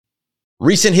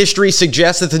Recent history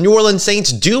suggests that the New Orleans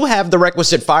Saints do have the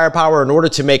requisite firepower in order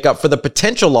to make up for the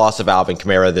potential loss of Alvin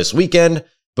Kamara this weekend,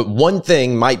 but one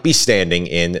thing might be standing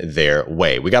in their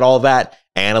way. We got all of that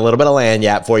and a little bit of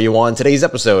lagniappe for you on today's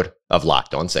episode of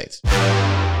Locked On Saints.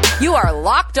 You are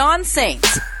Locked On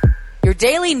Saints, your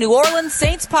daily New Orleans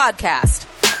Saints podcast,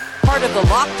 part of the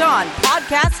Locked On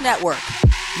Podcast Network,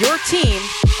 your team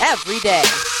every day.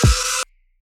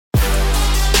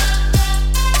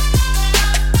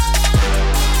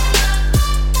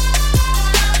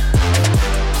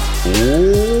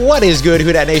 What is good,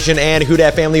 Who Dat Nation and Who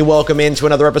Dat family? Welcome into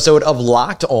another episode of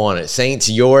Locked On Saints,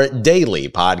 your daily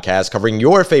podcast covering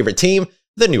your favorite team,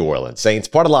 the New Orleans Saints,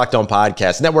 part of Locked On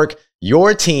Podcast Network,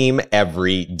 your team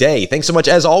every day. Thanks so much,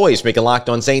 as always, for making Locked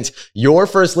On Saints your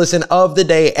first listen of the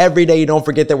day every day. Don't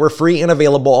forget that we're free and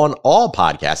available on all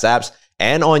podcast apps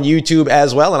and on YouTube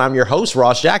as well. And I'm your host,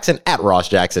 Ross Jackson, at Ross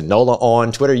Jackson Nola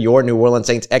on Twitter, your New Orleans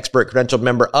Saints expert credentialed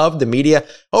member of the media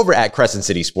over at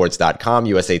CrescentCitySports.com,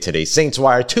 USA Today's Saints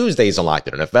Wire, Tuesdays on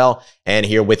Locked On NFL, and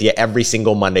here with you every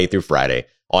single Monday through Friday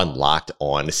on Locked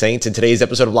On Saints. And today's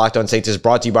episode of Locked On Saints is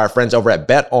brought to you by our friends over at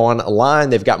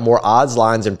BetOnline. They've got more odds,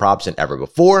 lines, and props than ever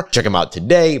before. Check them out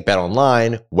today.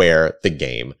 BetOnline, where the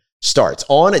game starts.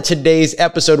 On today's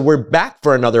episode, we're back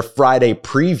for another Friday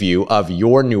preview of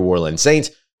your New Orleans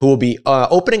Saints, who will be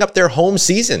opening up their home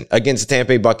season against the Tampa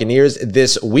Bay Buccaneers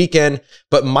this weekend,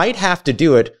 but might have to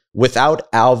do it without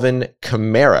Alvin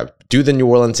Kamara. Do the New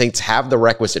Orleans Saints have the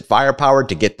requisite firepower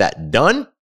to get that done?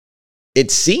 It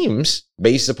seems,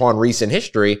 based upon recent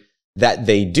history, that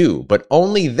they do, but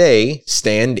only they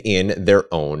stand in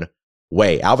their own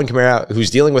way. Alvin Kamara, who's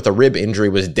dealing with a rib injury,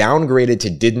 was downgraded to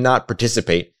did not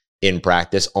participate in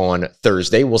practice on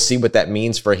Thursday. We'll see what that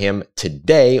means for him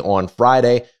today. On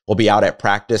Friday, we'll be out at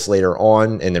practice later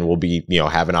on, and then we'll be,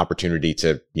 have an opportunity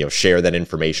to, share that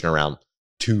information around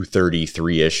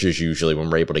 2:33-ish is usually when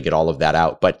we're able to get all of that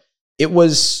out. But it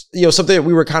was, something that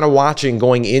we were kind of watching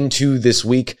going into this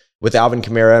week with Alvin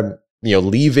Kamara,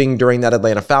 leaving during that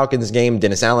Atlanta Falcons game.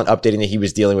 Dennis Allen updating that he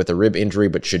was dealing with a rib injury,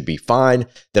 but should be fine.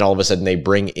 Then all of a sudden they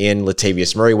bring in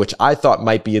Latavius Murray, which I thought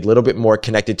might be a little bit more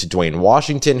connected to Dwayne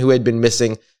Washington, who had been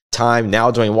missing time.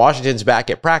 Now Dwayne Washington's back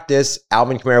at practice.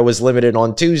 Alvin Kamara was limited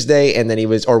on Wednesday, and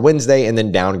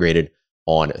then downgraded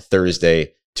on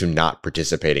Thursday to not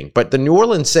participating. But the New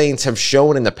Orleans Saints have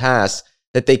shown in the past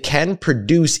that they can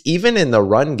produce even in the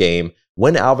run game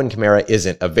when Alvin Kamara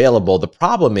isn't available. The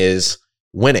problem is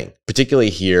winning, particularly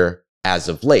here as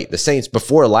of late. The Saints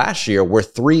before last year were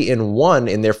 3-1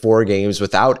 in their 4 games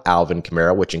without Alvin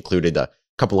Kamara, which included a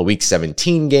couple of Week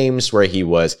 17 games where he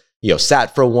was,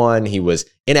 sat for one. He was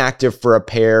inactive for a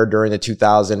pair during the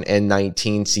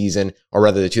 2019 season, or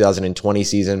rather the 2020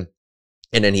 season.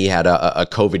 And then he had a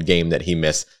COVID game that he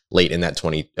missed late in that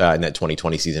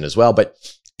 2020 season as well. But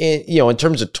in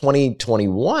terms of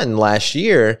 2021 last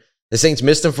year, the Saints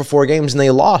missed him for 4 games and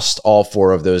they lost all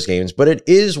 4 of those games. But it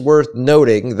is worth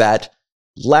noting that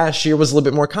last year was a little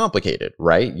bit more complicated,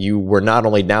 right? You were not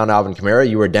only down Alvin Kamara,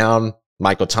 you were down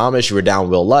Michael Thomas, you were down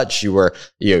Will Lutz, you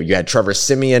had Trevor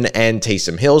Siemian and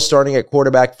Taysom Hill starting at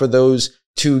quarterback for those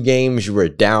 2 games. You were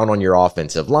down on your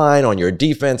offensive line, on your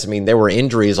defense. I mean, there were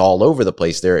injuries all over the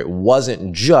place there. It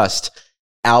wasn't just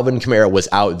Alvin Kamara was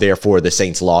out, therefore the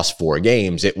Saints lost 4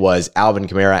 games. It was Alvin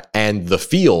Kamara and the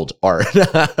field are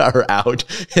out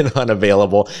and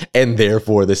unavailable, and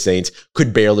therefore the Saints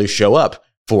could barely show up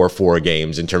for 4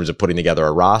 games in terms of putting together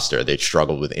a roster. They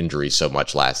struggled with injuries so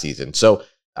much last season. So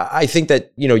I think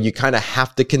that, you kind of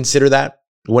have to consider that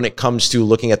when it comes to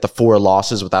looking at the 4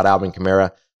 losses without Alvin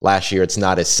Kamara last year. It's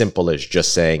not as simple as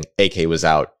just saying AK was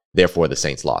out, therefore the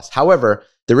Saints lost. However,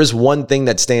 there is one thing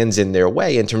that stands in their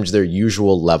way in terms of their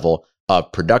usual level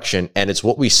of production, and it's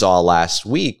what we saw last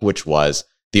week, which was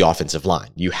the offensive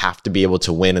line. You have to be able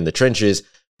to win in the trenches,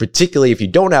 particularly if you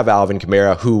don't have Alvin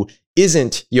Kamara, who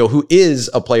is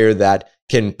a player that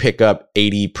can pick up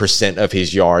 80% of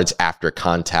his yards after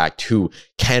contact, who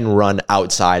can run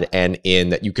outside and in,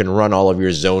 that you can run all of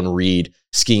your zone read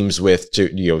schemes with,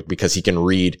 because he can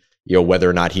read, whether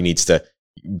or not he needs to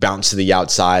bounce to the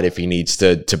outside, if he needs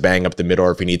to bang up the middle,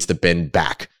 or if he needs to bend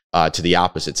back to the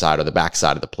opposite side or the back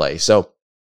side of the play. So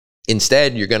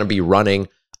instead, you're going to be running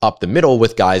up the middle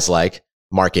with guys like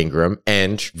Mark Ingram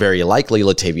and very likely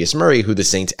Latavius Murray, who the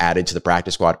Saints added to the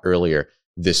practice squad earlier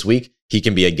this week. He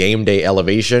can be a game day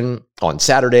elevation on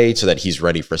Saturday so that he's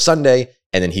ready for Sunday,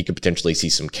 and then he could potentially see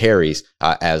some carries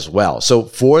as well. So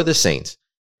for the Saints,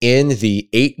 in the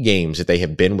 8 games that they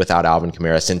have been without Alvin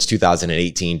Kamara since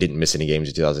 2018, didn't miss any games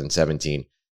in 2017,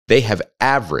 they have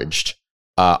averaged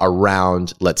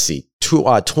around,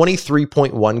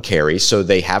 23.1 carries. So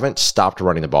they haven't stopped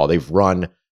running the ball. They've run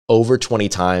over 20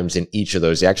 times in each of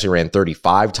those. They actually ran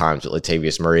 35 times with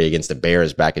Latavius Murray against the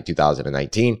Bears back in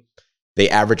 2019. They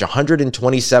average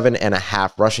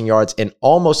 127.5 rushing yards and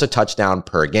almost a touchdown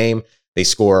per game. They've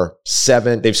scored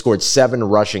 7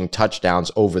 rushing touchdowns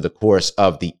over the course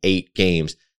of the 8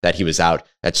 games that he was out.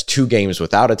 That's 2 games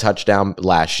without a touchdown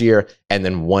last year, and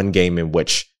then 1 game in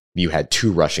which you had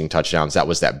 2 rushing touchdowns. That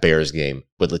was that Bears game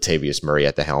with Latavius Murray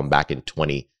at the helm back in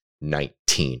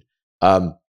 2019.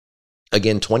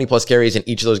 Again, 20 plus carries in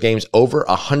each of those games, over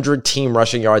 100 team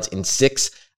rushing yards in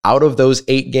 6 out of those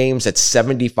 8 games. That's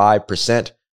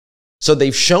 75%. So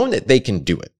they've shown that they can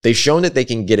do it. They've shown that they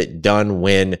can get it done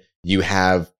when you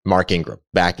have Mark Ingram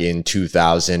back in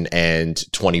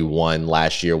 2021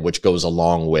 last year, which goes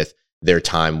along with their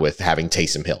time with having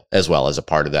Taysom Hill as well as a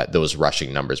part of that, those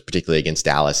rushing numbers, particularly against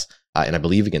Dallas, and I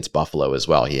believe against Buffalo as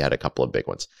well. He had a couple of big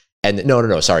ones. And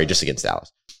sorry, just against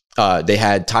Dallas. They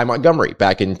had Ty Montgomery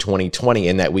back in 2020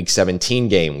 in that Week 17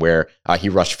 game where he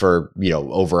rushed for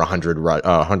over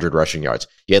 100 rushing yards.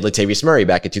 You had Latavius Murray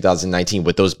back in 2019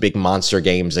 with those big monster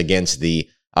games against the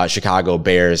Chicago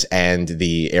Bears and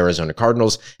the Arizona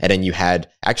Cardinals. And then you had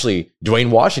actually Dwayne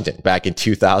Washington back in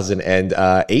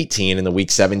 2018 in the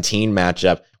Week 17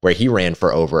 matchup where he ran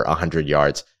for over 100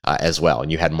 yards as well.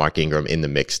 And you had Mark Ingram in the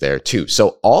mix there too.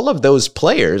 So all of those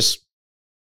players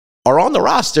are on the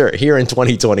roster here in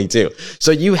 2022.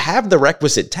 So you have the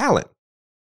requisite talent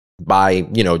by,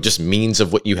 just means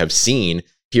of what you have seen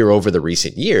here over the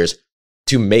recent years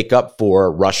to make up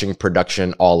for rushing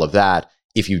production, all of that,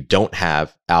 if you don't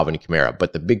have Alvin Kamara.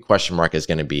 But the big question mark is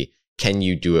going to be, can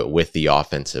you do it with the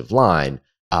offensive line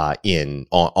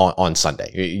on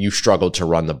Sunday? You struggled to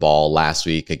run the ball last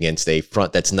week against a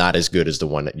front that's not as good as the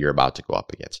one that you're about to go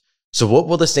up against. So what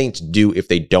will the Saints do if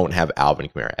they don't have Alvin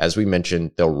Kamara? As we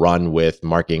mentioned, they'll run with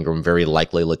Mark Ingram, very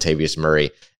likely Latavius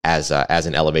Murray as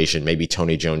an elevation. Maybe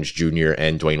Tony Jones Jr.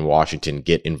 and Dwayne Washington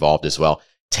get involved as well.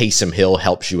 Taysom Hill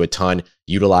helps you a ton,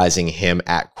 utilizing him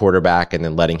at quarterback and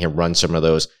then letting him run some of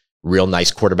those real nice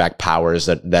quarterback powers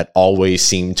that always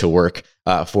seem to work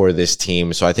for this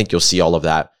team. So I think you'll see all of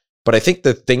that. But I think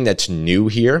the thing that's new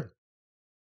here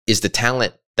is the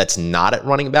talent that's not at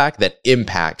running back that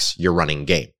impacts your running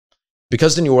game.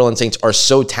 Because the New Orleans Saints are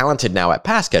so talented now at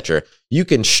pass catcher, you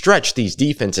can stretch these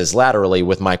defenses laterally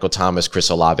with Michael Thomas, Chris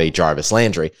Olave, Jarvis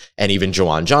Landry, and even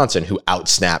Juwan Johnson, who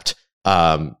outsnapped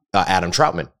Adam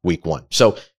Troutman week 1.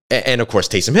 So, and of course,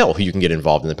 Taysom Hill, who you can get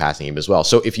involved in the passing game as well.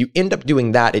 So if you end up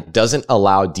doing that, it doesn't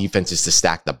allow defenses to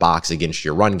stack the box against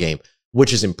your run game,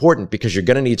 which is important because you're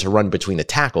going to need to run between the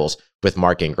tackles with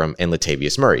Mark Ingram and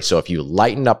Latavius Murray. So if you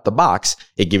lighten up the box,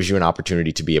 it gives you an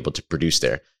opportunity to be able to produce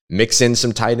there. Mix in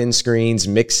some tight end screens,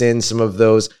 mix in some of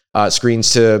those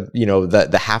screens to, the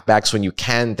halfbacks when you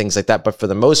can, things like that. But for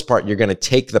the most part, you're going to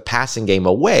take the passing game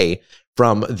away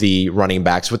from the running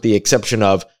backs with the exception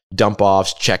of dump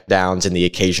offs, check downs, and the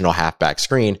occasional halfback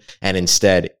screen, and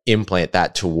instead implant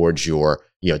that towards your,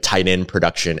 tight end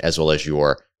production as well as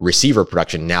your receiver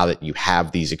production now that you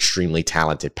have these extremely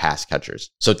talented pass catchers.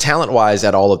 So talent-wise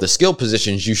at all of the skill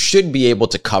positions, you should be able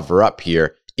to cover up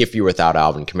here if you're without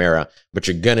Alvin Kamara, but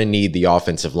you're going to need the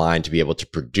offensive line to be able to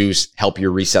produce, help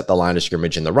you reset the line of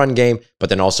scrimmage in the run game, but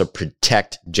then also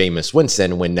protect Jameis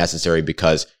Winston when necessary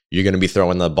because you're going to be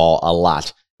throwing the ball a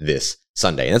lot this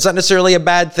Sunday. And it's not necessarily a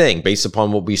bad thing based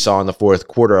upon what we saw in the fourth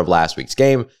quarter of last week's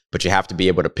game, but you have to be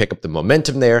able to pick up the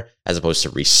momentum there as opposed to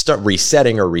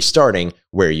resetting or restarting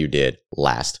where you did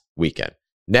last weekend.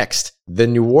 Next, the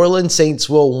New Orleans Saints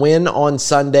will win on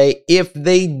Sunday. If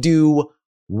they do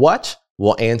what?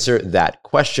 We'll answer that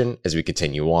question as we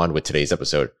continue on with today's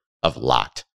episode of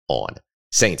Locked On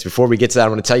Saints. Before we get to that, I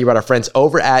want to tell you about our friends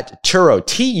over at Turo,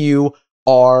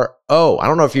 Turo. I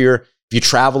don't know if you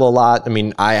travel a lot. I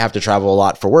mean, I have to travel a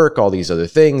lot for work, all these other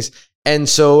things. And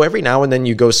so every now and then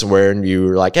you go somewhere and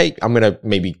you're like, hey, I'm going to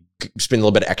maybe spend a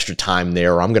little bit of extra time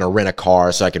there, or I'm going to rent a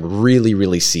car so I can really,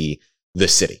 really see the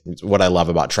city. What I love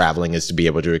about traveling is to be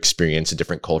able to experience the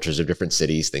different cultures of different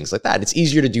cities, things like that. It's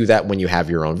easier to do that when you have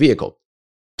your own vehicle.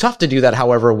 Tough to do that,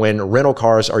 however, when rental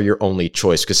cars are your only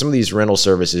choice, because some of these rental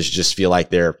services just feel like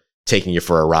they're taking you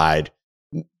for a ride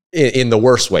in the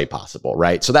worst way possible,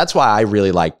 right? So that's why I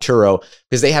really like Turo,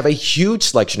 because they have a huge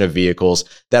selection of vehicles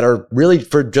that are really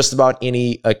for just about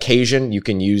any occasion. You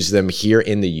can use them here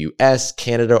in the US,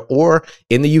 Canada, or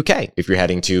in the UK if you're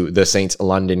heading to the Saints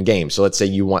London game. So let's say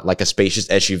you want like a spacious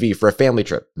SUV for a family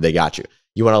trip, they got you.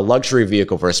 You want a luxury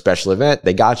vehicle for a special event,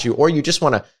 they got you. Or you just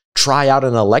want to try out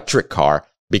an electric car,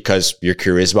 because you're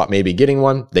curious about maybe getting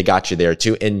one, they got you there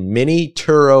too. And many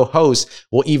Turo hosts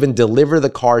will even deliver the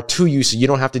car to you so you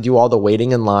don't have to do all the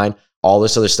waiting in line, all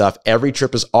this other stuff. Every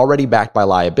trip is already backed by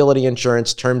liability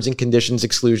insurance. Terms and conditions,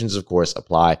 exclusions, of course,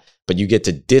 apply. But you get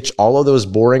to ditch all of those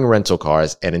boring rental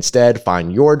cars and instead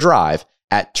find your drive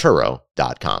at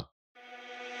Turo.com.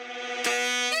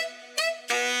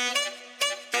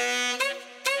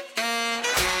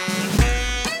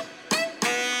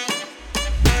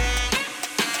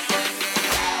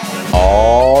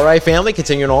 All right, family,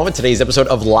 continuing on with today's episode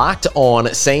of Locked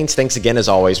On Saints. Thanks again, as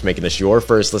always, for making this your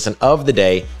first listen of the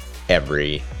day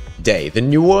every day. The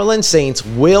New Orleans Saints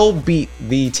will beat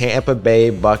the Tampa Bay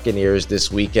Buccaneers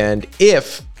this weekend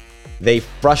if they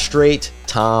frustrate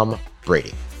Tom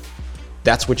Brady.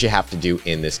 That's what you have to do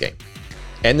in this game.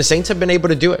 And the Saints have been able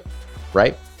to do it,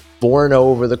 right? 4-0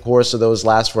 over the course of those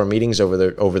last 4 meetings over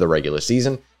the regular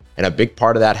season. And a big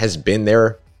part of that has been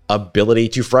their ability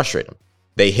to frustrate them.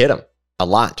 They hit him a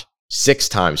lot, 6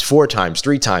 times, 4 times,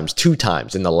 3 times, 2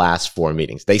 times in the last 4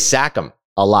 meetings. They sack him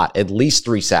a lot, at least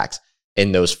 3 sacks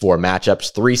in those 4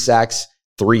 matchups.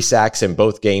 3 sacks in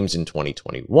both games in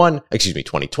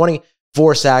 2020,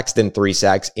 4 sacks, then 3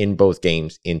 sacks in both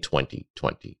games in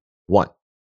 2021.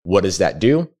 What does that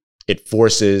do? It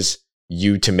forces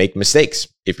you to make mistakes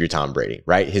if you're Tom Brady,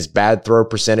 right? His bad throw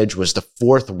percentage was the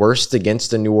 4th worst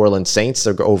against the New Orleans Saints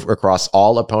across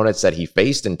all opponents that he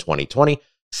faced in 2020,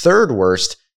 3rd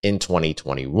worst in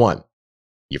 2021.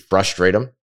 You frustrate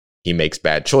him, he makes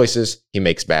bad choices, he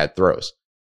makes bad throws.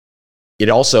 It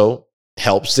also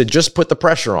helps to just put the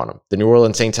pressure on him. The New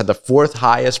Orleans Saints had the 4th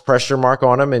highest pressure mark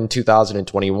on him in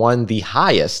 2021, the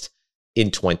highest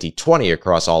in 2020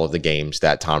 across all of the games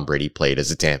that Tom Brady played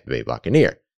as a Tampa Bay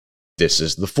Buccaneer. This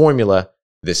is the formula.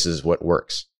 This is what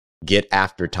works. Get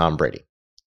after Tom Brady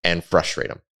and frustrate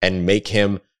him and make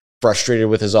him frustrated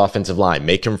with his offensive line.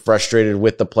 Make him frustrated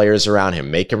with the players around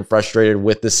him. Make him frustrated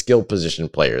with the skill position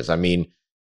players. I mean,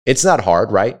 it's not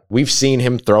hard, right? We've seen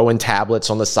him throwing tablets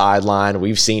on the sideline.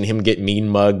 We've seen him get mean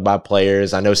mugged by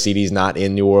players. I know CeeDee's not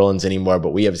in New Orleans anymore,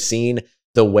 but we have seen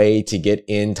the way to get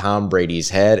in Tom Brady's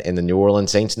head, and the New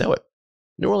Orleans Saints know it.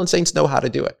 New Orleans Saints know how to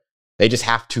do it. They just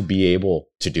have to be able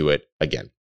to do it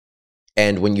again.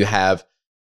 And when you have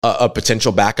a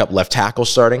potential backup left tackle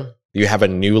starting, you have a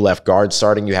new left guard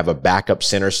starting, you have a backup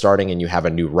center starting, and you have a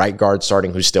new right guard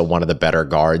starting who's still one of the better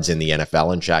guards in the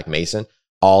NFL, and Shaq Mason,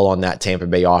 all on that Tampa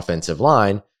Bay offensive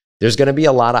line, there's going to be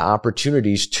a lot of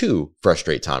opportunities to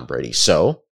frustrate Tom Brady.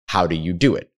 So how do you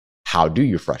do it? How do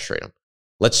you frustrate him?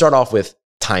 Let's start off with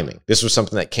timing. This was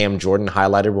something that Cam Jordan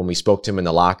highlighted when we spoke to him in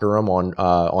the locker room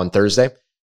on Thursday,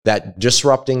 that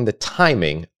disrupting the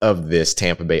timing of this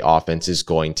Tampa Bay offense is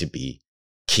going to be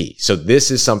key. So this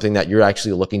is something that you're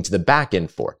actually looking to the back end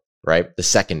for, right? The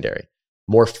secondary.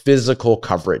 More physical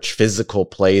coverage, physical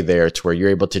play there to where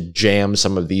you're able to jam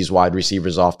some of these wide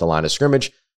receivers off the line of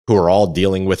scrimmage who are all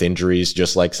dealing with injuries,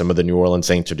 just like some of the New Orleans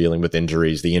Saints are dealing with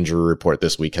injuries. The injury report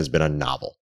this week has been a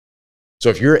novel. So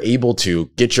if you're able to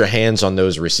get your hands on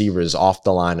those receivers off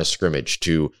the line of scrimmage,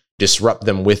 to disrupt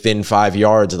them within 5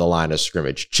 yards of the line of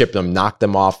scrimmage, chip them, knock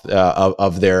them off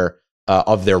of their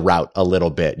route a little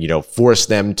bit, force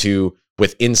them to,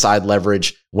 with inside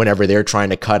leverage, whenever they're trying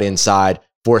to cut inside,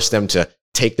 force them to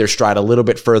take their stride a little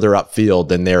bit further upfield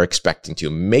than they're expecting to.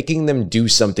 Making them do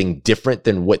something different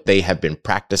than what they have been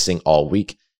practicing all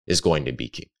week is going to be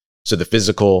key. So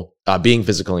the being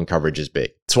physical in coverage is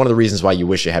big. It's one of the reasons why you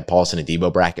wish you had Paulson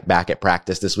Adebo back at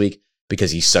practice this week,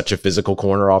 because he's such a physical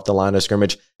corner off the line of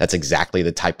scrimmage. That's exactly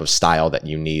the type of style that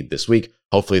you need this week.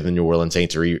 Hopefully the New Orleans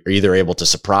Saints are either able to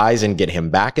surprise and get him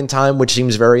back in time, which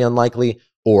seems very unlikely,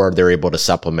 or they're able to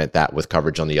supplement that with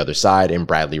coverage on the other side, and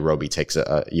Bradley Roby takes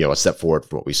a step forward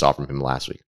from what we saw from him last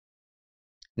week.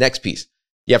 Next piece,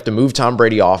 you have to move Tom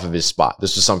Brady off of his spot.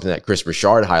 This is something that Chris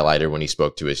Richard highlighted when he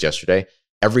spoke to us yesterday.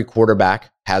 Every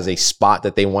quarterback has a spot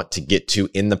that they want to get to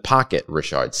in the pocket,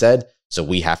 Richard said, so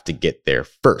we have to get there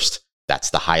first. That's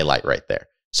the highlight right there.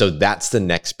 So that's the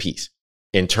next piece.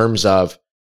 In terms of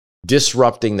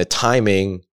disrupting the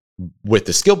timing with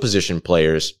the skill position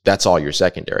players, that's all your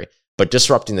secondary. But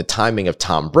disrupting the timing of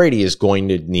Tom Brady you're going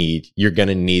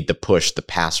to need the push, the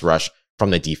pass rush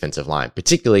from the defensive line,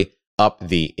 particularly up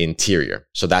the interior.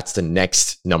 So that's the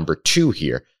next number 2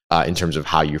 here in terms of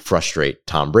how you frustrate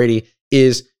Tom Brady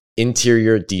is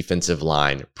interior defensive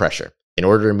line pressure. In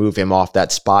order to move him off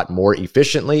that spot more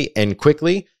efficiently and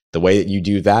quickly, the way that you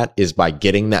do that is by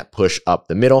getting that push up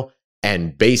the middle,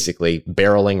 and basically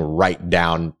barreling right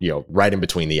down, right in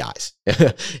between the eyes.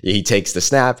 He takes the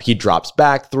snap, he drops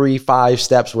back 3-5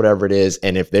 steps, whatever it is.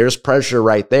 And if there's pressure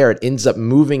right there, it ends up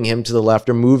moving him to the left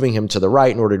or moving him to the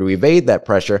right in order to evade that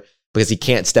pressure because he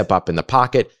can't step up in the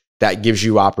pocket. That gives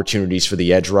you opportunities for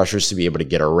the edge rushers to be able to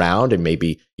get around and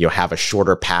maybe, have a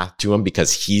shorter path to him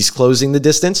because he's closing the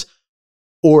distance.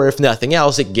 Or if nothing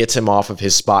else, it gets him off of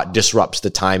his spot, disrupts the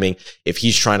timing. If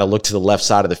he's trying to look to the left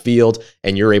side of the field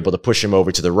and you're able to push him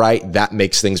over to the right, that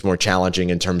makes things more challenging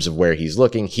in terms of where he's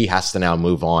looking. He has to now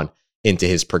move on into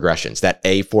his progressions. That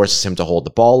A, forces him to hold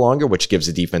the ball longer, which gives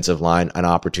the defensive line an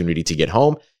opportunity to get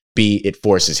home. B, it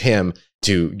forces him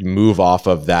to move off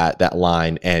of that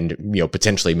line and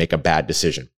potentially make a bad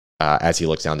decision as he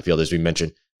looks down the field. As we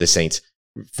mentioned, the Saints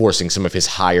forcing some of his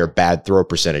higher bad throw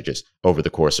percentages over the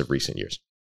course of recent years.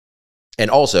 And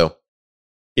also,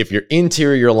 if your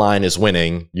interior line is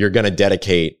winning, you're going to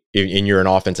dedicate, and you're an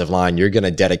offensive line, you're going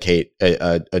to dedicate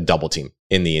a double team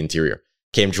in the interior.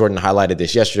 Cam Jordan highlighted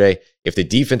this yesterday. If the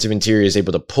defensive interior is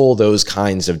able to pull those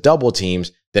kinds of double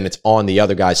teams, then it's on the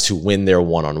other guys to win their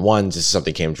one-on-ones. This is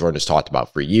something Cam Jordan has talked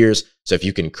about for years. So if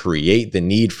you can create the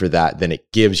need for that, then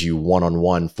it gives you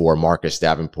one-on-one for Marcus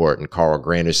Davenport and Carl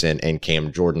Granderson and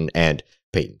Cam Jordan and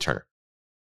Peyton Turner.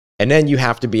 And then you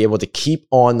have to be able to keep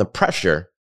on the pressure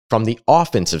from the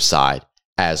offensive side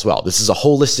as well. This is a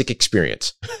holistic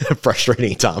experience,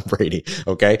 frustrating Tom Brady,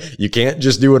 okay? You can't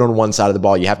just do it on one side of the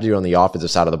ball. You have to do it on the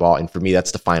offensive side of the ball. And for me,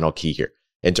 that's the final key here,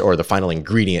 or the final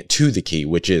ingredient to the key,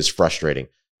 which is frustrating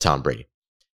Tom Brady.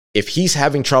 If he's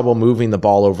having trouble moving the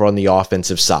ball over on the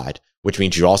offensive side, which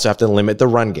means you also have to limit the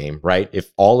run game, right?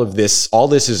 If all this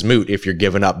is moot, if you're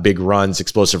giving up big runs,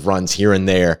 explosive runs here and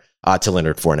there to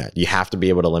Leonard Fournette, you have to be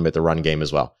able to limit the run game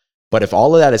as well. But if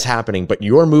all of that is happening, but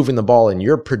you're moving the ball and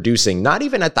you're producing, not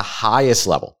even at the highest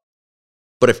level,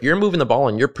 but if you're moving the ball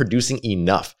and you're producing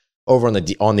enough over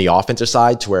on the offensive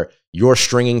side to where you're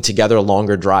stringing together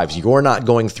longer drives, you're not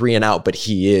going 3 and out, but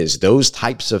he is, those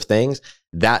types of things,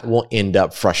 that will end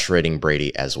up frustrating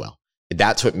Brady as well.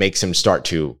 That's what makes him start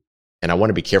to, and I want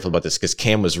to be careful about this because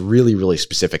Cam was really, really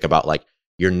specific about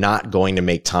you're not going to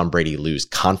make Tom Brady lose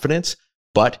confidence,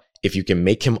 but if you can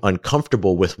make him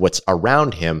uncomfortable with what's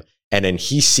around him, and then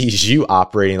he sees you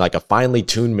operating like a finely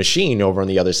tuned machine over on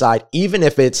the other side, even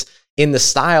if it's in the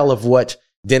style of what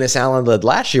Dennis Allen led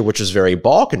last year, which was very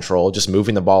ball control, just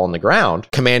moving the ball on the ground,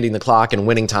 commanding the clock and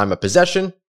winning time of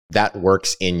possession, that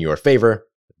works in your favor.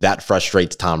 That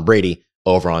frustrates Tom Brady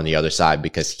over on the other side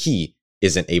because he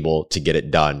isn't able to get it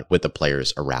done with the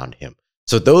players around him.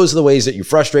 So those are the ways that you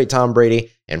frustrate Tom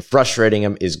Brady, and frustrating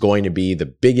him is going to be the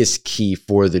biggest key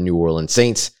for the New Orleans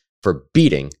Saints for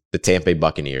beating the Tampa Bay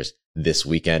Buccaneers this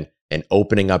weekend and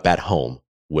opening up at home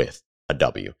with a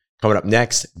W. Coming up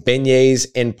next, beignets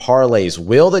and parlays.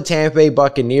 Will the Tampa Bay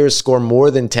Buccaneers score more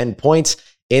than 10 points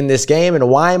in this game? And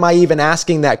why am I even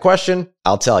asking that question?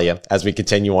 I'll tell you as we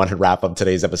continue on and wrap up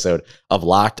today's episode of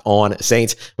Locked On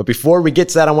Saints. But before we get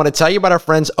to that, I want to tell you about our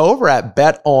friends over at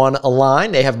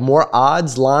BetOnline. They have more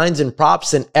odds, lines, and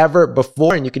props than ever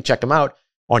before, and you can check them out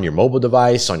on your mobile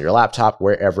device, on your laptop,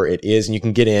 wherever it is, and you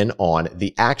can get in on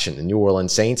the action. The New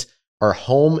Orleans Saints are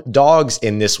home dogs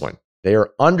in this one. They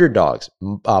are underdogs.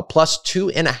 Plus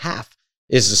 2.5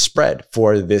 is the spread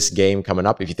for this game coming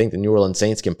up. If you think the New Orleans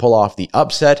Saints can pull off the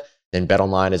upset, then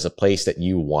BetOnline is a place that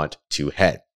you want to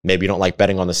head. Maybe you don't like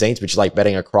betting on the Saints, but you like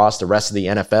betting across the rest of the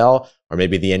NFL, or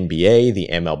maybe the NBA, the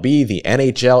MLB, the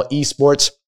NHL, esports.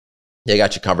 They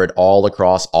got you covered all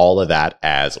across all of that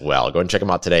as well. Go and check them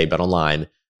out today. BetOnline,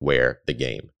 where the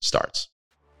game starts.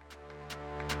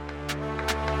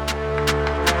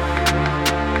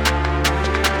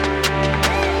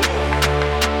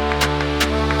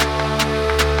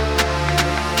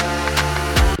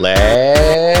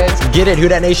 Let's get it, Who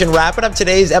Dat Nation. Wrapping up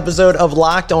today's episode of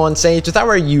Locked On Saints with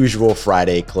our usual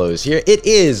Friday close here. It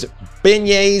is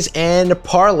beignets and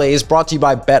parlays brought to you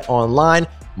by BetOnline.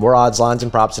 More odds, lines,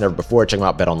 and props than ever before. Check them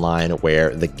out, BetOnline,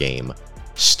 where the game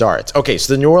starts. Okay,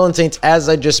 so the New Orleans Saints, as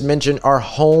I just mentioned, are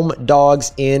home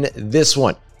dogs in this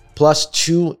one. Plus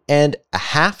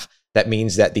 2.5. That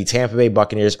means that the Tampa Bay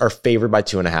Buccaneers are favored by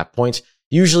 2.5 points.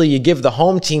 Usually you give the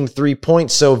home team 3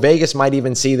 points, so Vegas might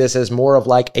even see this as more of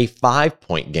like a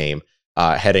 5-point game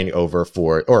heading over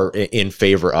for or in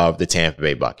favor of the Tampa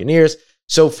Bay Buccaneers.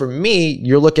 So for me,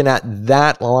 you're looking at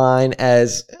that line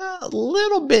as a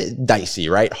little bit dicey,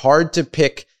 right? Hard to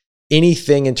pick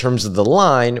anything in terms of the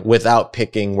line without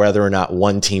picking whether or not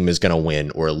one team is going to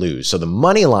win or lose. So the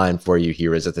money line for you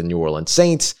here is that the New Orleans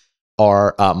Saints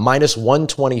are minus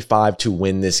 125 to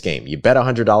win this game. You bet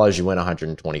 $100, you win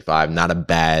 $125. Not a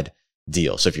bad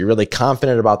deal. So if you're really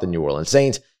confident about the New Orleans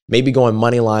Saints, maybe going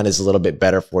money line is a little bit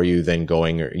better for you than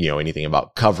going, anything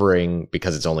about covering,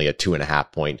 because it's only a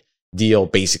 2.5 point deal.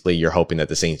 Basically, you're hoping that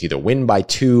the Saints either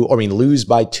lose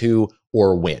by 2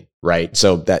 or win, right?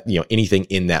 So that, anything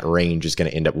in that range is going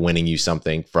to end up winning you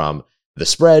something from the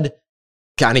spread.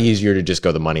 Kind of easier to just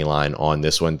go the money line on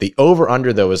this one. The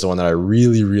over-under, though, is the one that I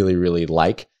really, really, really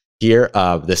like here.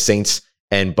 The Saints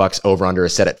and Bucks over-under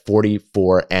is set at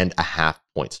 44.5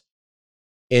 points.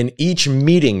 In each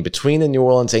meeting between the New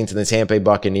Orleans Saints and the Tampa Bay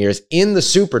Buccaneers in the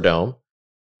Superdome,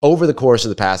 over the course of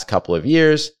the past couple of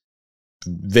years,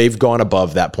 they've gone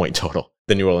above that point total.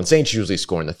 The New Orleans Saints usually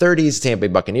score in the 30s. Tampa Bay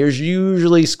Buccaneers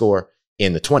usually score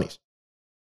in the 20s.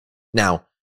 Now,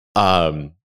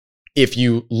 if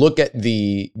you look at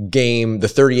the game, the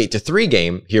 38-3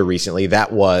 game here recently,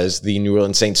 that was the New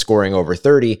Orleans Saints scoring over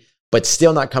 30, but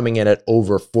still not coming in at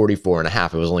over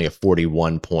 44.5. It was only a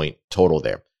 41 point total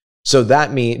there. So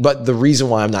that means, but the reason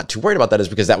why I'm not too worried about that is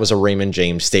because that was a Raymond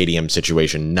James Stadium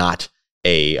situation, not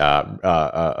a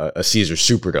Caesars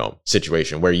Superdome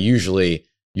situation, where usually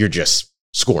you're just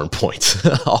scoring points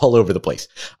all over the place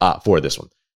for this one.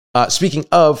 Speaking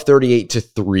of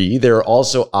 38-3, there are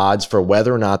also odds for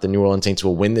whether or not the New Orleans Saints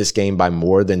will win this game by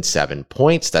more than 7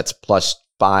 points. That's minus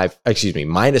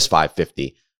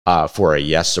 550 for a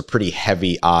yes. So pretty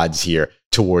heavy odds here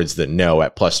towards the no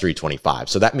at plus 325.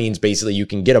 So that means basically you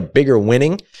can get a bigger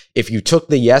winning if you took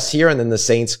the yes here and then the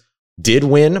Saints did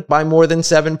win by more than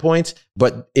 7 points.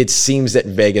 But it seems that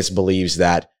Vegas believes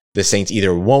that the Saints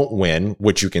either won't win,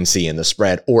 which you can see in the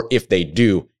spread, or if they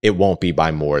do, it won't be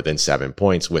by more than 7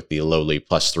 points with the lowly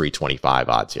plus 325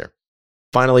 odds here.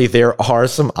 Finally, there are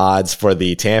some odds for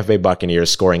the Tampa Bay Buccaneers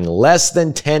scoring less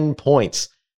than 10 points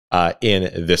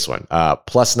in this one.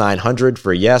 Plus 900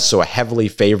 for yes, so a heavily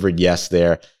favored yes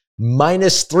there.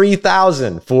 Minus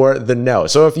 3,000 for the no.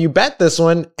 So if you bet this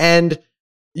one and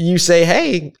you say,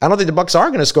 hey, I don't think the Bucs are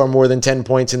going to score more than 10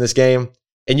 points in this game,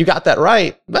 and you got that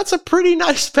right, that's a pretty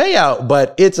nice payout,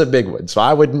 but it's a big one. So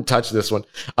I wouldn't touch this one,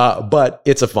 but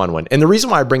it's a fun one. And the reason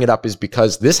why I bring it up is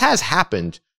because this has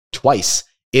happened twice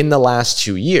in the last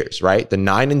 2 years, right? The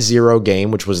 9-0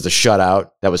 game, which was the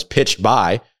shutout that was pitched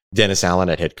by Dennis Allen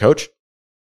at head coach.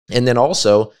 And then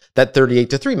also that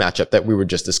 38-3 matchup that we were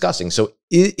just discussing. So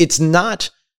it's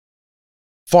not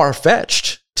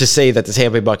far-fetched to say that the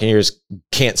Tampa Bay Buccaneers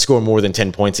can't score more than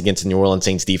 10 points against the New Orleans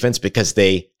Saints defense, because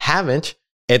they haven't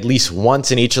at least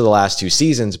once in each of the last 2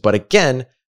 seasons. But again,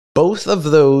 both of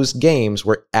those games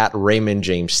were at Raymond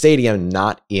James Stadium,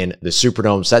 not in the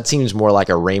Superdome. So that seems more like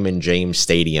a Raymond James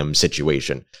Stadium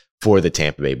situation for the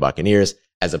Tampa Bay Buccaneers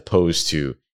as opposed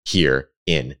to here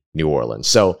in New Orleans.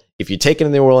 So if you're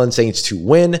taking the New Orleans Saints to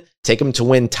win, take them to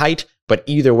win tight. But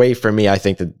either way, for me, I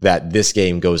think that this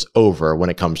game goes over when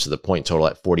it comes to the point total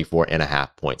at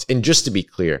 44.5 points. And just to be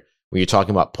clear, when you're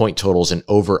talking about point totals and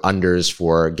over-unders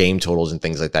for game totals and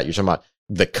things like that, you're talking about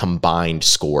the combined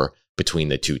score between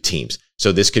the two teams.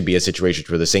 So this could be a situation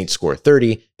where the Saints score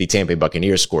 30, the Tampa Bay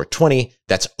Buccaneers score 20.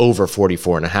 That's over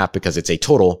 44.5 because it's a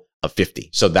total of 50.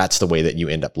 So that's the way that you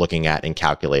end up looking at and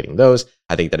calculating those.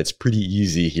 I think that it's pretty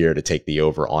easy here to take the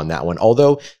over on that one.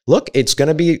 Although, look, it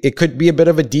could be a bit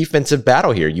of a defensive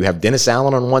battle here. You have Dennis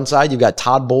Allen on one side, you've got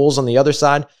Todd Bowles on the other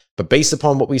side. But based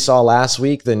upon what we saw last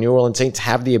week, the New Orleans Saints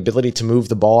have the ability to move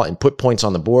the ball and put points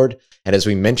on the board. And as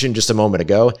we mentioned just a moment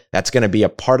ago, that's going to be a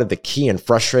part of the key in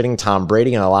frustrating Tom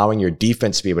Brady and allowing your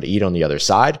defense to be able to eat on the other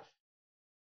side,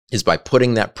 is by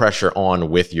putting that pressure on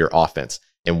with your offense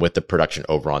and with the production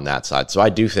over on that side. So I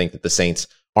do think that the Saints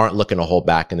aren't looking to hold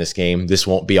back in this game. This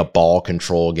won't be a ball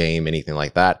control game, anything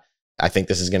like that. I think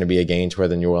this is going to be a game where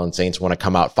the New Orleans Saints want to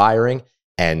come out firing,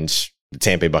 and the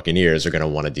Tampa Bay Buccaneers are going to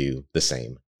want to do the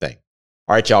same thing.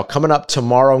 All right, y'all. Coming up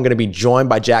tomorrow, I'm going to be joined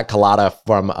by Jack Collada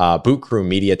from Boot Crew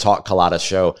Media, Talk Collada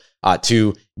Show,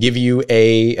 to give you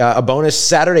a bonus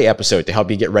Saturday episode to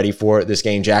help you get ready for this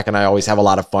game. Jack and I always have a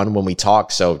lot of fun when we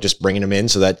talk, so just bringing him in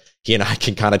so that he and I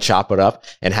can kind of chop it up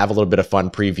and have a little bit of fun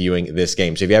previewing this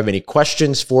game. So if you have any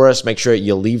questions for us, make sure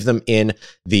you leave them in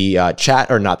the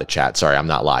chat, or not the chat. Sorry, I'm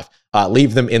not live.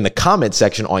 Leave them in the comment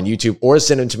section on YouTube, or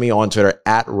send them to me on Twitter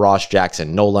at Ross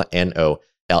Jackson Nola, NOLA.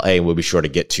 We'll be sure to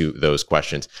get to those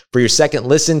questions. For your second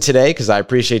listen today, because I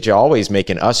appreciate you always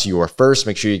making us your first,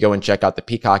 make sure you go and check out the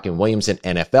Peacock and Williamson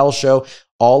NFL show.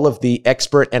 All of the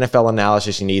expert NFL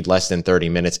analysis you need, less than 30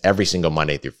 minutes every single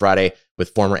Monday through Friday,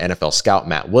 with former NFL scout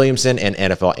Matt Williamson and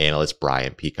NFL analyst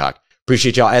Brian Peacock.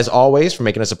 Appreciate y'all as always for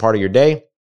making us a part of your day.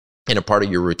 and a part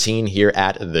of your routine here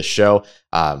at the show.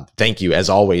 Thank you, as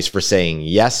always, for saying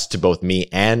yes to both me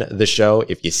and the show.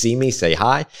 If you see me, say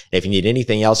hi. If you need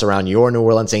anything else around your New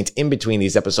Orleans Saints in between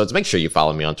these episodes, make sure you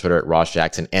follow me on Twitter at Ross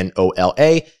Jackson,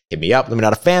 NOLA. Hit me up. Let me know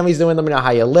how the family's doing. Let me know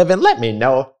how you're living. Let me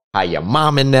know how your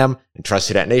mom and them. And trust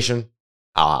you, that nation.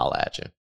 I'll holla at you.